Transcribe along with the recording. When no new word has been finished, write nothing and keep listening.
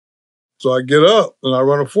So I get up and I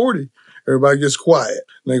run a 40. Everybody gets quiet.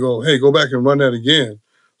 And they go, hey, go back and run that again.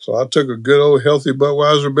 So I took a good old healthy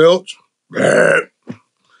Budweiser belch,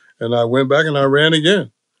 and I went back and I ran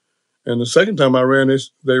again. And the second time I ran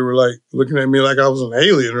this, they were like looking at me like I was an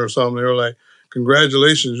alien or something. They were like,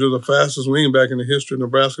 congratulations, you're the fastest wingback in the history of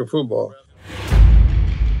Nebraska football.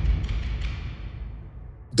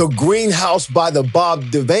 The greenhouse by the Bob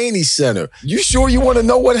Devaney Center. You sure you want to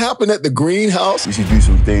know what happened at the greenhouse? We should do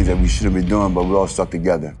some things that we should have been doing, but we all stuck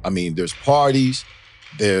together. I mean, there's parties,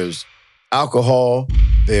 there's alcohol,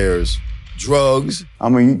 there's drugs. I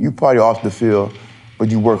mean, you party off the field, but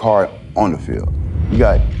you work hard on the field. You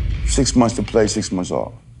got 6 months to play, 6 months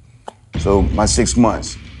off. So my 6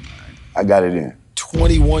 months, I got it in.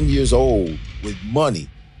 21 years old with money,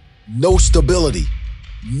 no stability,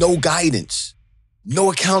 no guidance,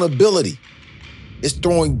 no accountability. It's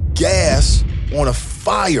throwing gas on a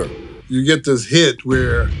fire. You get this hit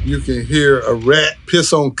where you can hear a rat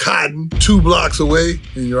piss on cotton 2 blocks away,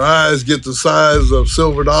 and your eyes get the size of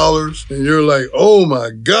silver dollars, and you're like, oh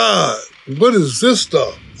my God, what is this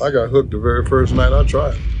stuff? I got hooked the very first night I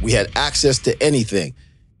tried. We had access to anything,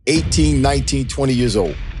 18, 19, 20 years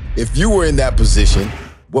old. If you were in that position,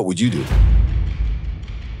 what would you do?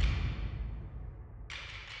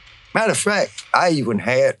 Matter of fact, I even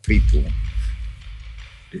had people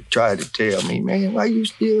that tried to tell me, man, why you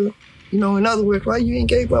still, in other words, why you ain't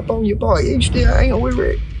gave up on your boy? You still hanging with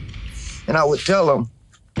Rick? And I would tell them,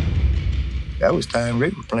 that was time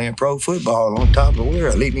Rick was playing pro football on top of the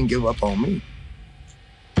world. He didn't give up on me.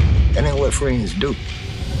 That ain't what friends do.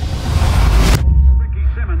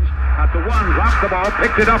 Simmons at the 1, dropped the ball,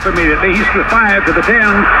 picked it up immediately. He's to the 5, to the 10,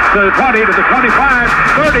 to the 20, to the 25,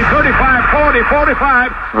 30, 35, 40,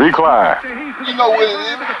 45. Recline. You know what it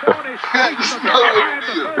is. You know what it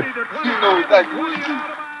is. You know exactly what it is.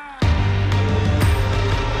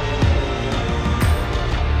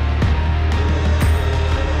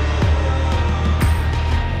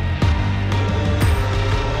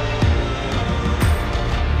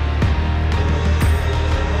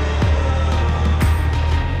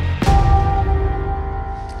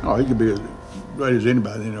 Oh, he could be as great as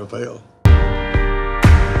anybody in the NFL.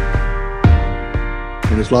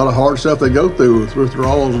 And it's a lot of hard stuff they go through with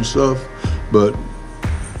withdrawals and stuff, but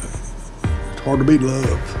it's hard to beat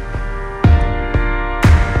love.